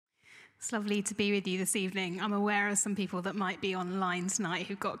It's lovely to be with you this evening. I'm aware of some people that might be online tonight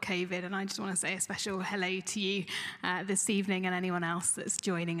who've got COVID, and I just want to say a special hello to you this evening and anyone else that's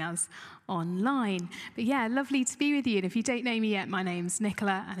joining us online. But yeah, lovely to be with you. And if you don't know me yet, my name's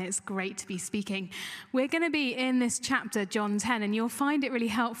Nicola, and it's great to be speaking. We're going to be in this chapter, John 10, and you'll find it really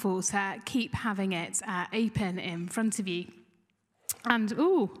helpful to keep having it open in front of you. And,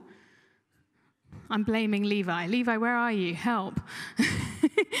 I'm blaming Levi. Levi, where are you? Help.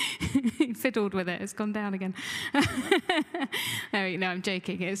 He fiddled with it. It's gone down again. No, I'm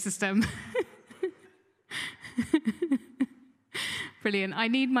joking. It's just... Brilliant. I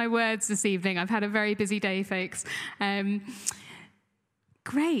need my words this evening. I've had a very busy day, folks.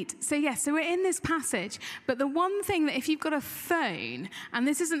 Great. So we're in this passage, but the one thing that if you've got a phone, and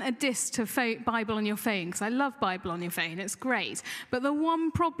this isn't a diss to Bible on your phone, because I love Bible on your phone, it's great, but the one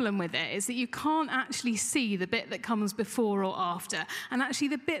problem with it is that you can't actually see the bit that comes before or after, and actually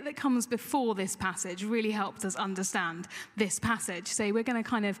the bit that comes before this passage really helped us understand this passage. So we're going to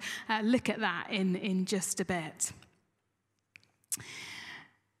kind of look at that in just a bit.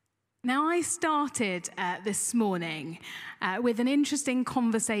 Now, I started this morning with an interesting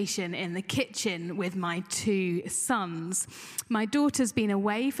conversation in the kitchen with my two sons. My daughter's been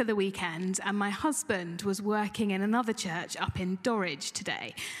away for the weekend, and my husband was working in another church up in Dorridge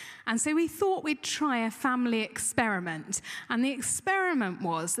today. And so we thought we'd try a family experiment. And the experiment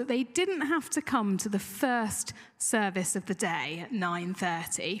was that they didn't have to come to the first service of the day at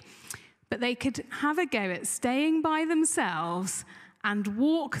 9:30, but they could have a go at staying by themselves and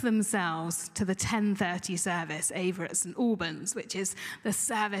walk themselves to the 10:30 service over at St Albans, which is the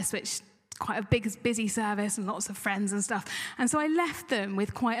service which quite a big, busy service and lots of friends and stuff. And so I left them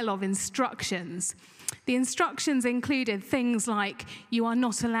with quite a lot of instructions. The instructions included things like, you are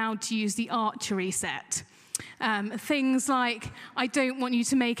not allowed to use the archery set. Things like, I don't want you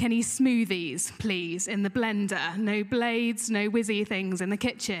to make any smoothies, please, in the blender. No blades, no whizzy things in the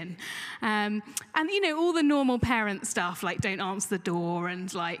kitchen. And, all the normal parent stuff, like don't answer the door and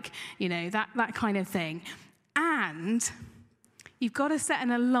that kind of thing. And you've got to set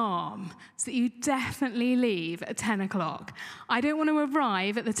an alarm so that you definitely leave at 10 o'clock. I don't want to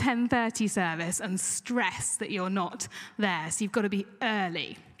arrive at the 10:30 service and stress that you're not there, so you've got to be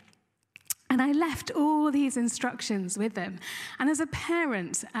early. And I left all these instructions with them. And as a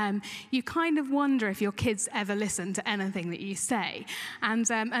parent, you kind of wonder if your kids ever listen to anything that you say. And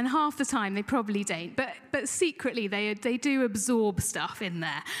half the time they probably don't. But secretly they do absorb stuff in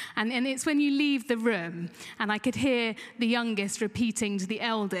there. And it's when you leave the room, and I could hear the youngest repeating to the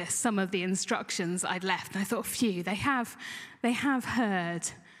eldest some of the instructions I'd left. And I thought, phew, they have heard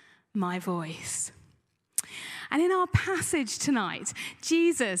my voice. And in our passage tonight,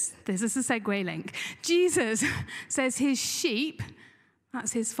 Jesus, this is a segue link, Jesus says his sheep,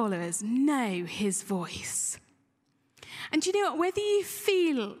 that's his followers, know his voice. And you know what? Whether you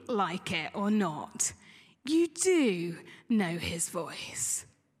feel like it or not, you do know his voice.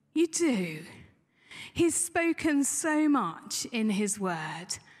 You do. He's spoken so much in his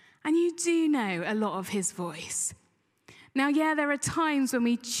word, and you do know a lot of his voice. Now, there are times when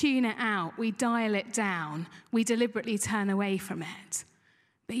we tune it out, we dial it down, we deliberately turn away from it.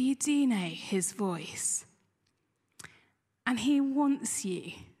 But you do know his voice. And he wants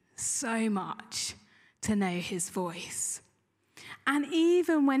you so much to know his voice. And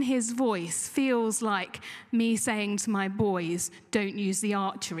even when his voice feels like me saying to my boys, don't use the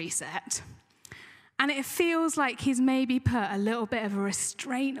archery set, and it feels like he's maybe put a little bit of a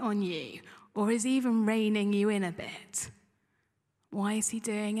restraint on you, or is even reining you in a bit. Why is he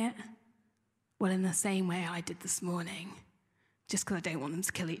doing it? Well, in the same way I did this morning. Just because I don't want them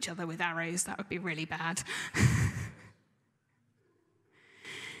to kill each other with arrows. That would be really bad.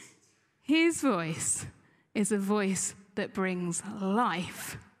 His voice is a voice that brings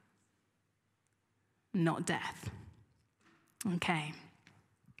life, not death. Okay.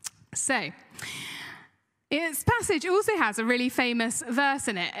 So, its passage also has a really famous verse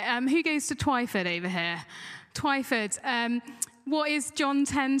in it. Who goes to Twyford over here? Twyford. What is John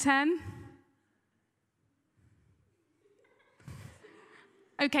 10:10?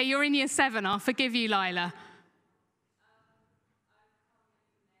 Okay, you're in year 7. I'll forgive you, Lila.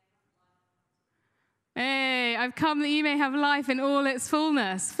 Hey, I've come that you may have life in all its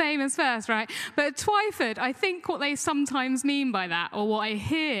fullness. Famous verse, right? But at Twyford, I think what they sometimes mean by that, or what I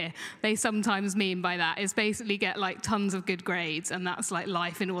hear they sometimes mean by that, is basically get tons of good grades, and that's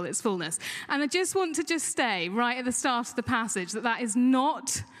life in all its fullness. And I just want to stay right at the start of the passage that is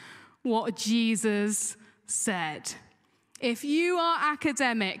not what Jesus said. If you are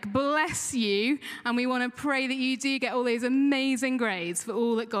academic, bless you, and we want to pray that you do get all those amazing grades for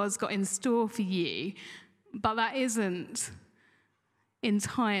all that God's got in store for you. But that isn't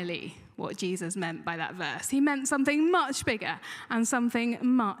entirely what Jesus meant by that verse. He meant something much bigger and something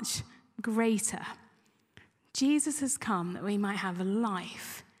much greater. Jesus has come that we might have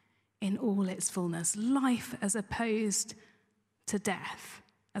life in all its fullness, life as opposed to death,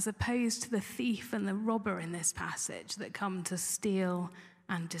 as opposed to the thief and the robber in this passage that come to steal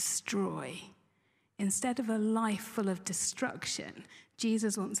and destroy. Instead of a life full of destruction,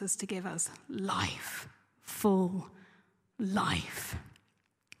 Jesus wants us to give us life, full life.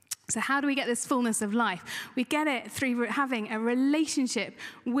 So how do we get this fullness of life? We get it through having a relationship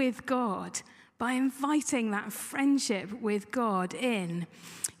with God, by inviting that friendship with God in.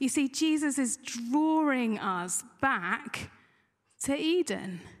 You see, Jesus is drawing us back to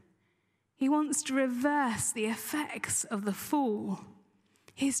Eden. He wants to reverse the effects of the fall.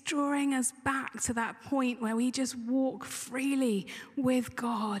 He's drawing us back to that point where we just walk freely with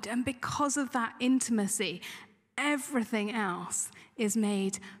God. And because of that intimacy, everything else is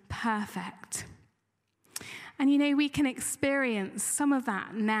made perfect. And you know, we can experience some of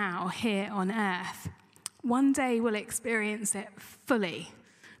that now here on earth. One day we'll experience it fully,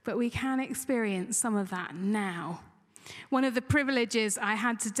 but we can experience some of that now. One of the privileges I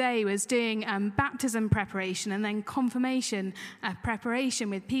had today was doing baptism preparation and then confirmation preparation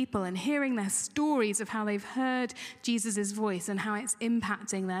with people and hearing their stories of how they've heard Jesus' voice and how it's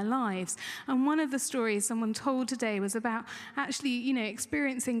impacting their lives. And one of the stories someone told today was about actually, you know,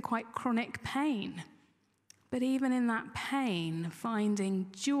 experiencing quite chronic pain. But even in that pain, finding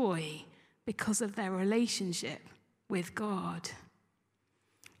joy because of their relationship with God.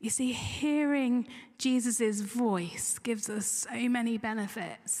 You see, hearing Jesus' voice gives us so many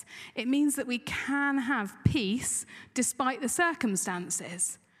benefits. It means that we can have peace despite the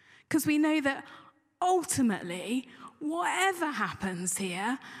circumstances, because we know that ultimately, whatever happens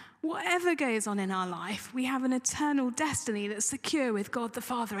here, whatever goes on in our life, we have an eternal destiny that's secure with God the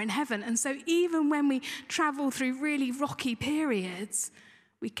Father in heaven. And so even when we travel through really rocky periods,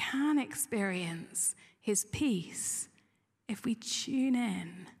 we can experience his peace if we tune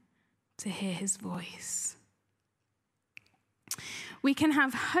in to hear his voice. We can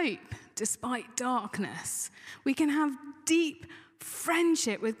have hope despite darkness. We can have deep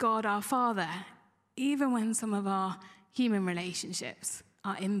friendship with God our Father, even when some of our human relationships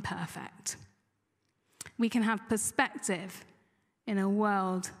are imperfect. We can have perspective in a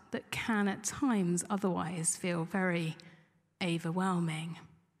world that can at times otherwise feel very overwhelming.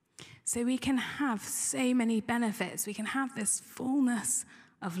 So we can have so many benefits. We can have this fullness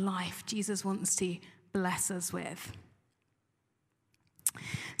of life Jesus wants to bless us with.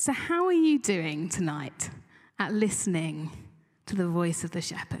 So how are you doing tonight at listening to the voice of the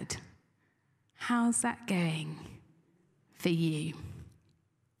shepherd? How's that going for you?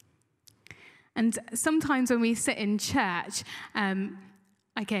 And sometimes when we sit in church,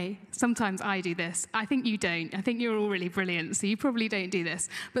 sometimes I do this. I think you don't. I think you're all really brilliant, so you probably don't do this.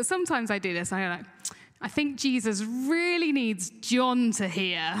 But sometimes I do this. I think Jesus really needs John to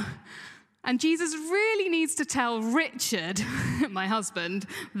hear. And Jesus really needs to tell Richard, my husband,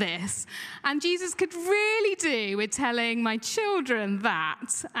 this. And Jesus could really do with telling my children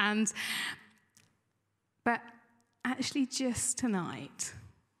that. But actually just tonight,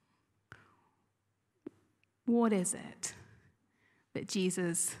 what is it that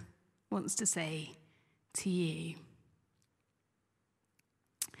Jesus wants to say to you?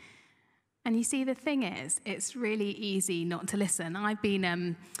 And you see, the thing is, it's really easy not to listen. I've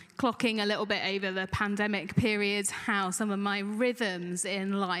been clocking a little bit over the pandemic periods how some of my rhythms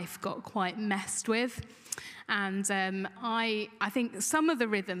in life got quite messed with. And I think some of the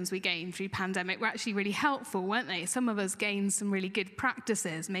rhythms we gained through pandemic were actually really helpful, weren't they? Some of us gained some really good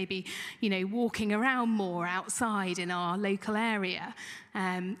practices, maybe, walking around more outside in our local area,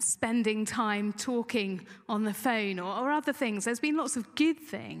 spending time talking on the phone or other things. There's been lots of good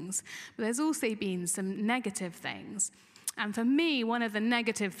things, but there's also been some negative things. And for me, one of the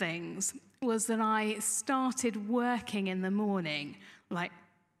negative things was that I started working in the morning,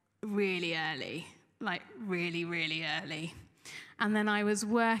 really early. Really, really early. And then I was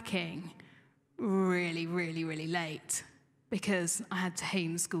working really, really, really late because I had to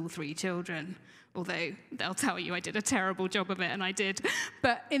homeschool 3 children, although they'll tell you I did a terrible job of it, and I did.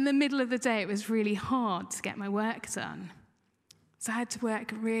 But in the middle of the day, it was really hard to get my work done. So I had to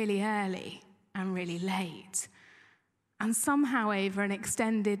work really early and really late. And somehow over an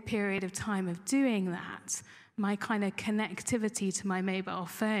extended period of time of doing that, my kind of connectivity to my mobile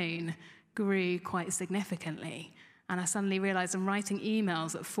phone grew quite significantly, and I suddenly realized I'm writing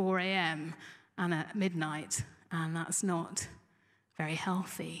emails at 4 a.m. and at midnight, and that's not very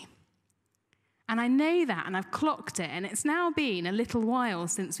healthy. And I know that, and I've clocked it, and it's now been a little while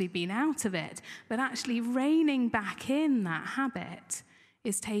since we've been out of it, but actually reining back in that habit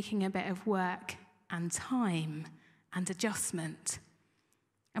is taking a bit of work and time and adjustment.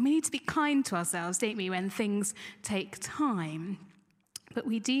 And we need to be kind to ourselves, don't we, when things take time, but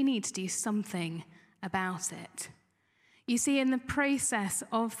we do need to do something about it. You see, in the process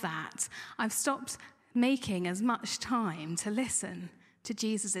of that, I've stopped making as much time to listen to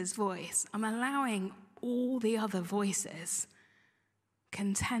Jesus' voice. I'm allowing all the other voices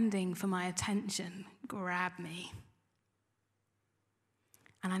contending for my attention grab me.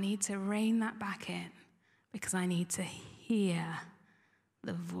 And I need to rein that back in because I need to hear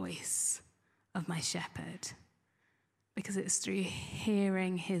the voice of my shepherd. Because it's through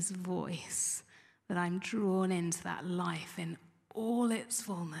hearing his voice that I'm drawn into that life in all its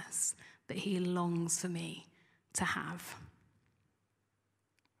fullness that he longs for me to have.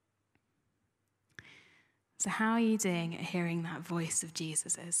 So how are you doing at hearing that voice of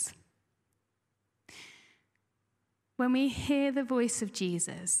Jesus's? When we hear the voice of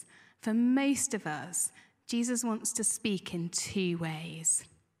Jesus, for most of us, Jesus wants to speak in two ways.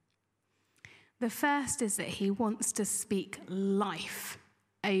 The first is that he wants to speak life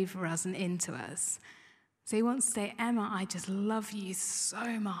over us and into us. So he wants to say, Emma, I just love you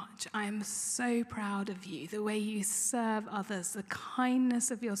so much. I am so proud of you, the way you serve others, the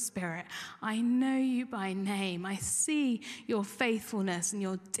kindness of your spirit. I know you by name. I see your faithfulness and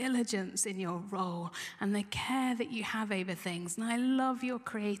your diligence in your role and the care that you have over things. And I love your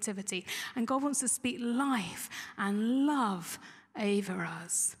creativity. And God wants to speak life and love over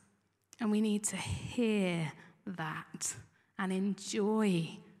us. And we need to hear that and enjoy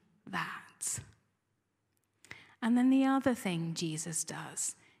that. And then the other thing Jesus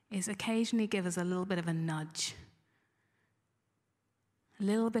does is occasionally give us a little bit of a nudge, a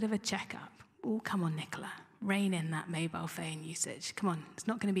little bit of a checkup. Oh, come on, Nicola, rein in that mobile phone usage. Come on, it's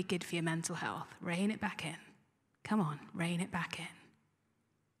not going to be good for your mental health. Rein it back in. Come on, rein it back in.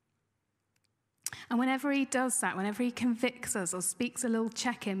 And whenever he does that, whenever he convicts us or speaks a little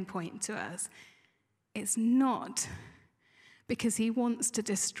check-in point to us, it's not because he wants to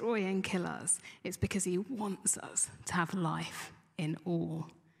destroy and kill us. It's because he wants us to have life in all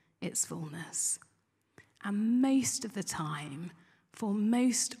its fullness. And most of the time, for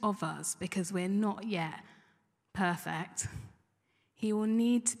most of us, because we're not yet perfect, he will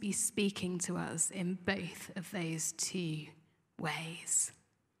need to be speaking to us in both of those two ways.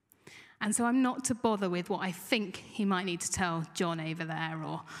 And so I'm not to bother with what I think he might need to tell John over there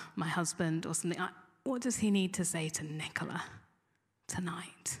or my husband or something. What does he need to say to Nicola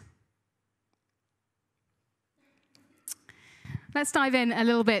tonight? Let's dive in a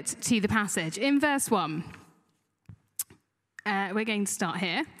little bit to the passage. In verse 1, we're going to start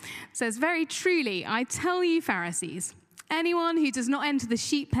here. It says, "Very truly, I tell you, Pharisees, anyone who does not enter the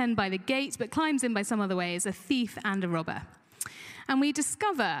sheep pen by the gate but climbs in by some other way is a thief and a robber." And we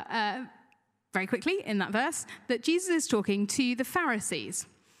discover very quickly in that verse that Jesus is talking to the Pharisees.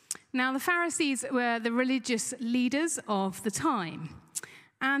 Now, the Pharisees were the religious leaders of the time.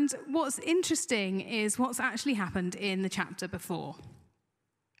 And what's interesting is what's actually happened in the chapter before.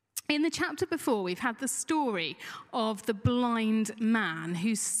 In the chapter before, we've had the story of the blind man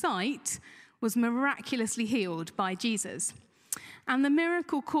whose sight was miraculously healed by Jesus. And the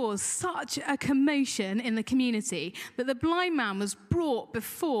miracle caused such a commotion in the community that the blind man was brought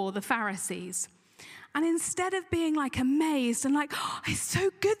before the Pharisees. And instead of being like amazed and like, oh, it's so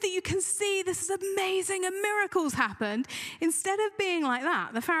good that you can see, this is amazing and miracles happened, instead of being like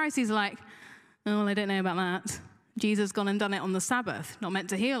that, the Pharisees are like, oh, well, I don't know about that. Jesus gone and done it on the Sabbath, not meant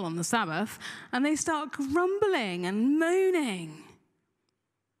to heal on the Sabbath. And they start grumbling and moaning.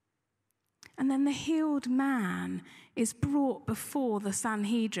 And then the healed man is brought before the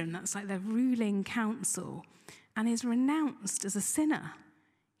Sanhedrin, that's like the ruling council, and is renounced as a sinner.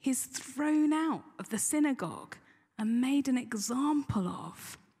 He's thrown out of the synagogue and made an example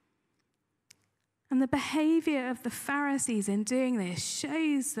of. And the behavior of the Pharisees in doing this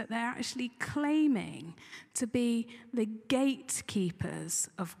shows that they're actually claiming to be the gatekeepers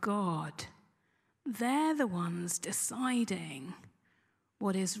of God. They're the ones deciding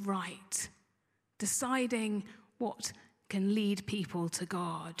what is right, deciding what can lead people to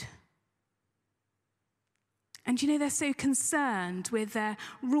God. And you know, they're so concerned with their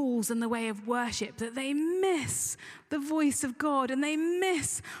rules and the way of worship that they miss the voice of God and they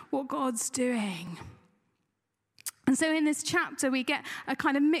miss what God's doing. And so in this chapter, we get a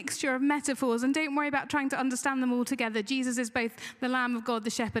kind of mixture of metaphors, and don't worry about trying to understand them all together. Jesus is both the Lamb of God, the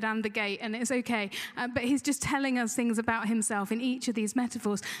shepherd, and the gate, and it's okay. But he's just telling us things about himself in each of these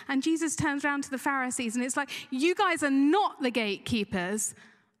metaphors. And Jesus turns around to the Pharisees, and it's like, you guys are not the gatekeepers.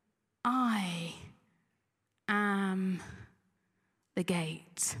 I am the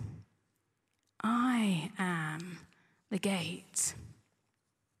gate. I am the gate.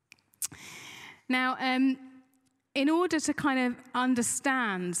 Now, in order to kind of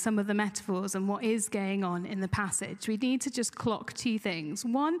understand some of the metaphors and what is going on in the passage, we need to just clock two things.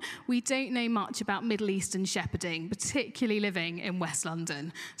 One, we don't know much about Middle Eastern shepherding, particularly living in West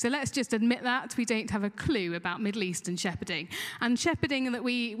London. So let's just admit that we don't have a clue about Middle Eastern shepherding. And shepherding that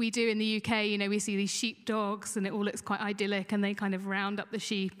we do in the UK, we see these sheepdogs and it all looks quite idyllic and they kind of round up the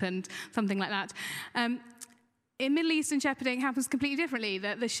sheep and something like that. In Middle Eastern shepherding, it happens completely differently.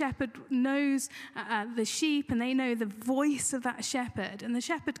 The shepherd knows the sheep, and they know the voice of that shepherd. And the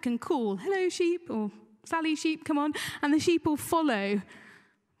shepherd can call, hello, sheep, or Sally, sheep, come on. And the sheep will follow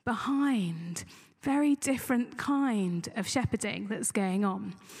behind. Very different kind of shepherding that's going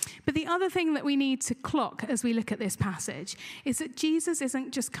on. But the other thing that we need to clock as we look at this passage is that Jesus isn't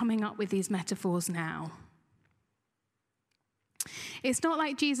just coming up with these metaphors now. It's not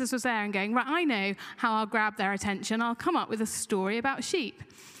like Jesus was there and going, right, I know how I'll grab their attention. I'll come up with a story about sheep.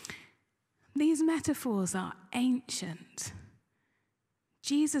 These metaphors are ancient.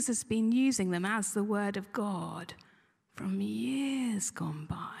 Jesus has been using them as the word of God from years gone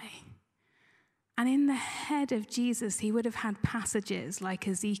by. And in the head of Jesus, he would have had passages like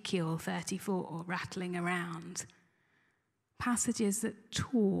Ezekiel 34 rattling around. Passages that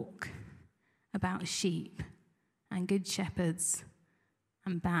talk about sheep and good shepherds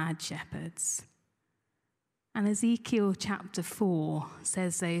and bad shepherds. And Ezekiel chapter 4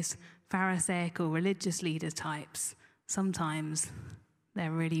 says those Pharisaical religious leader types, sometimes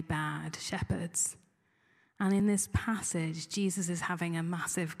they're really bad shepherds. And in this passage, Jesus is having a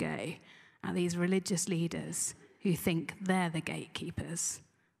massive go at these religious leaders who think they're the gatekeepers,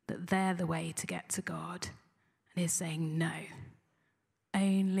 that they're the way to get to God. And he's saying, no,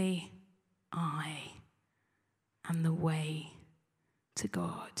 only I am the way to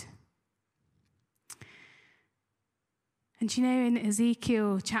God. And in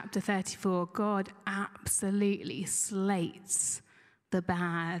Ezekiel chapter 34, God absolutely slates the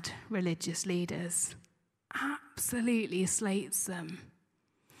bad religious leaders. Absolutely slates them.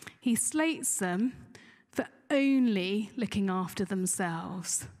 He slates them for only looking after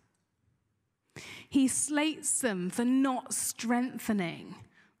themselves. He slates them for not strengthening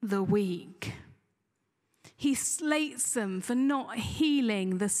the weak. He slates them for not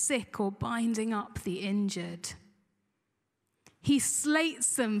healing the sick or binding up the injured. He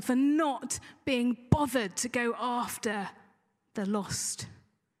slates them for not being bothered to go after the lost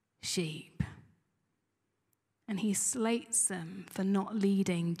sheep. And he slates them for not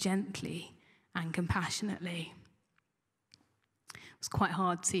leading gently and compassionately. It was quite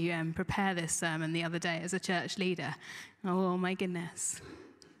hard to prepare this sermon the other day as a church leader. Oh my goodness,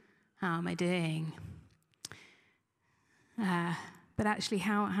 how am I doing? But actually,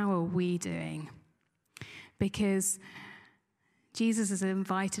 how are we doing? Because Jesus has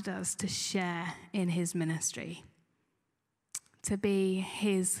invited us to share in his ministry, to be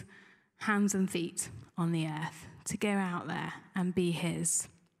his hands and feet on the earth, to go out there and be his.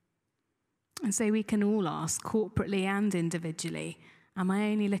 And so we can all ask, corporately and individually, am I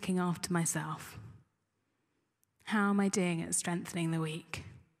only looking after myself? How am I doing at strengthening the weak?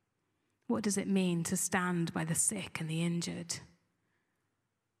 What does it mean to stand by the sick and the injured?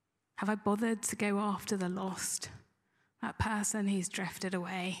 Have I bothered to go after the lost, that person who's drifted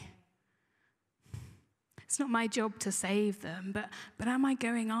away? It's not my job to save them, but am I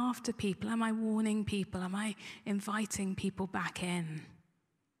going after people? Am I warning people? Am I inviting people back in?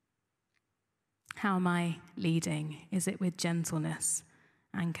 How am I leading? Is it with gentleness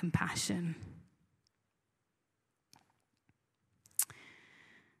and compassion?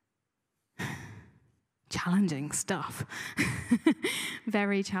 Challenging stuff.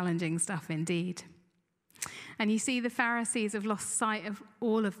 Very challenging stuff indeed. And you see, the Pharisees have lost sight of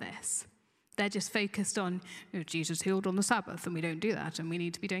all of this. They're just focused on, Jesus healed on the Sabbath, and we don't do that, and we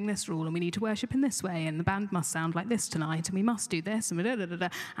need to be doing this rule, and we need to worship in this way, and the band must sound like this tonight, and we must do this, and da-da-da-da.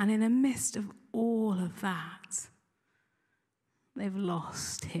 And in the midst of all of that, they've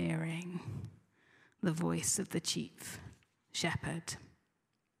lost hearing the voice of the chief shepherd.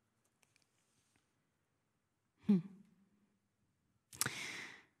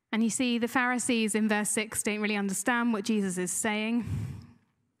 And you see, the Pharisees in verse 6 don't really understand what Jesus is saying.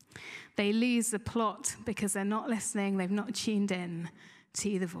 They lose the plot because they're not listening, they've not tuned in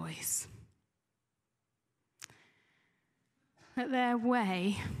to the voice. That their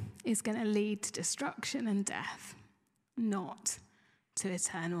way is going to lead to destruction and death, not to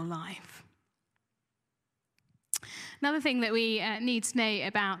eternal life. Another thing that we need to know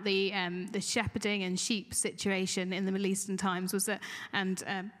about the shepherding and sheep situation in the Middle Eastern times was that, and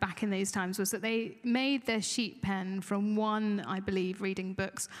back in those times, was that they made their sheep pen from one, I believe, reading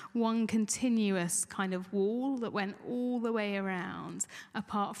books, one continuous kind of wall that went all the way around,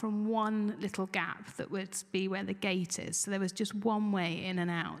 apart from one little gap that would be where the gate is. So there was just one way in and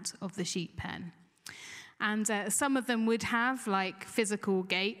out of the sheep pen. And some of them would have like physical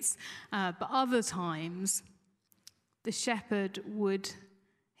gates, but other times the shepherd would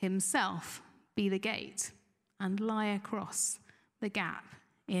himself be the gate and lie across the gap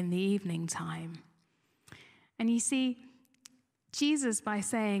in the evening time. And you see, Jesus, by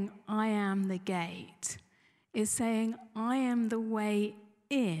saying, I am the gate, is saying, I am the way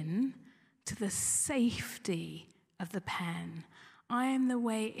in to the safety of the pen. I am the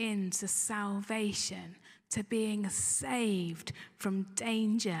way into salvation, to being saved from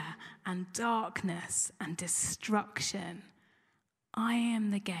danger and darkness and destruction. I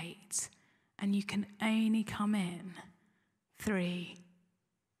am the gate, and you can only come in through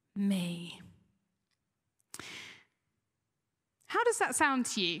me. How does that sound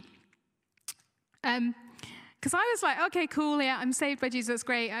to you? Because I was like, okay, cool, yeah, I'm saved by Jesus, that's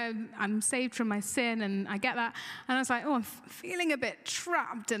great. I'm saved from my sin, and I get that. And I was like, I'm feeling a bit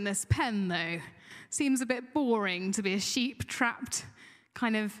trapped in this pen, though. Seems a bit boring to be a sheep trapped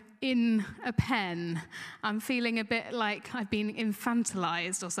kind of in a pen. I'm feeling a bit like I've been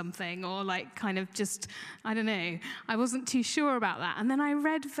infantilized or something, or like kind of just, I don't know. I wasn't too sure about that. And then I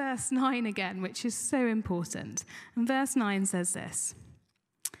read verse 9 again, which is so important. And verse 9 says this: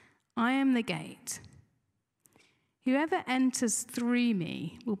 I am the gate. Whoever enters through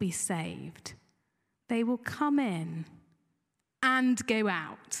me will be saved. They will come in and go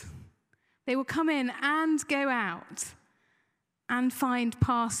out. They will come in and go out and find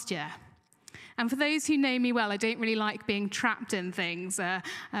pasture. And for those who know me well, I don't really like being trapped in things.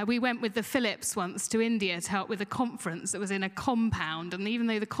 We went with the Phillips once to India to help with a conference that was in a compound. And even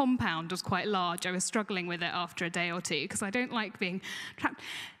though the compound was quite large, I was struggling with it after a day or two because I don't like being trapped.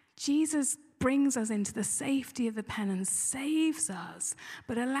 Jesus brings us into the safety of the pen and saves us,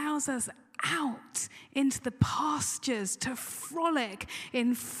 but allows us out into the pastures to frolic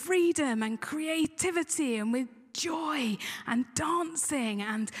in freedom and creativity and with joy and dancing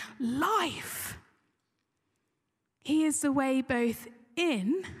and life. He is the way both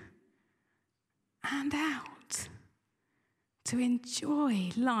in and out to enjoy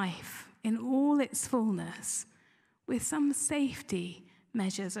life in all its fullness, with some safety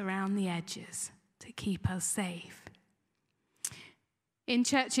measures around the edges to keep us safe. In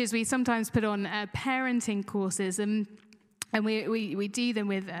churches, we sometimes put on parenting courses, and we do them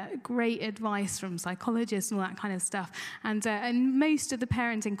with great advice from psychologists and all that kind of stuff. And most of the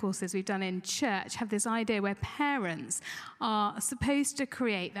parenting courses we've done in church have this idea where parents are supposed to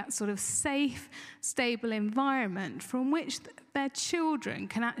create that sort of safe, stable environment from which their children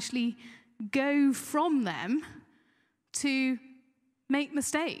can actually go from them to make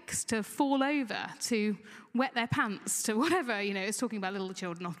mistakes, to fall over, to wet their pants, to whatever, it's talking about little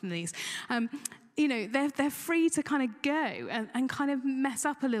children often these. They're free to kind of go and kind of mess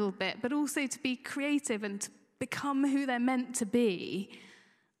up a little bit, but also to be creative and to become who they're meant to be,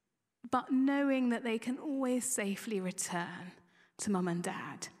 but knowing that they can always safely return to mum and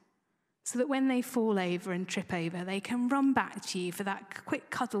dad, so that when they fall over and trip over, they can run back to you for that quick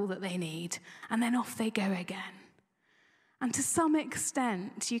cuddle that they need, and then off they go again. And to some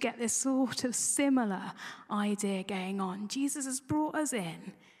extent, you get this sort of similar idea going on. Jesus has brought us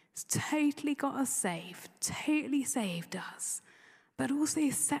in. He's totally got us saved, totally saved us, but also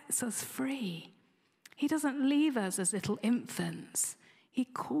sets us free. He doesn't leave us as little infants. He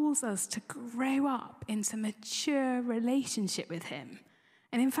calls us to grow up into mature relationship with him.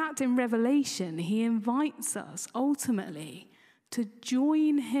 And in fact, in Revelation, he invites us ultimately to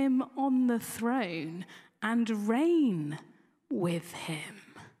join him on the throne and reign with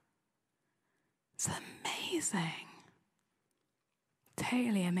him. It's amazing.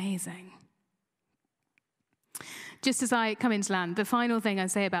 Totally amazing. Just as I come into land, the final thing I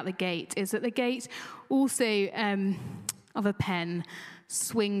say about the gate is that the gate also of a pen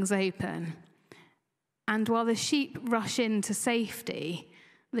swings open. And while the sheep rush into safety,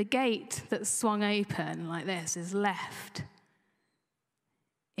 the gate that's swung open like this is left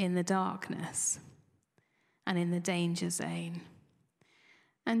in the darkness and in the danger zone.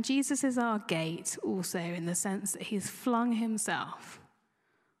 And Jesus is our gate also in the sense that he's flung himself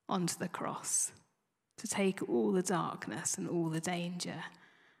onto the cross to take all the darkness and all the danger.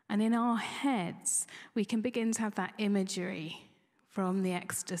 And in our heads, we can begin to have that imagery from the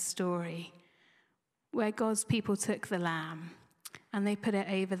Exodus story where God's people took the lamb and they put it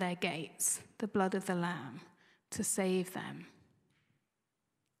over their gates, the blood of the lamb, to save them.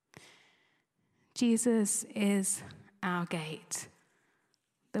 Jesus is our gate,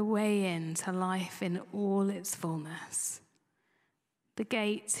 the way into life in all its fullness. The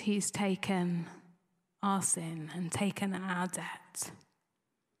gate who's taken our sin and taken our debt.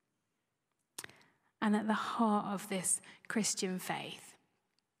 And at the heart of this Christian faith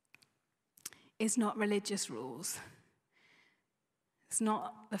is not religious rules. It's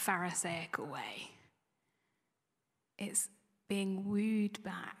not the Pharisaical way. It's being wooed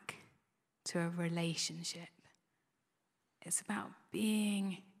back to a relationship. It's about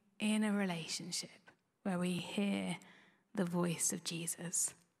being in a relationship where we hear the voice of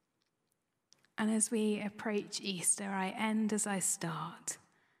Jesus. And as we approach Easter, I end as I start.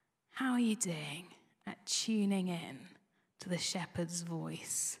 How are you doing at tuning in to the shepherd's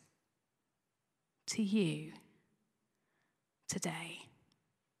voice? To you today.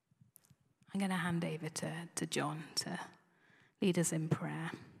 I'm going to hand over to John to lead us in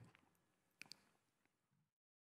prayer.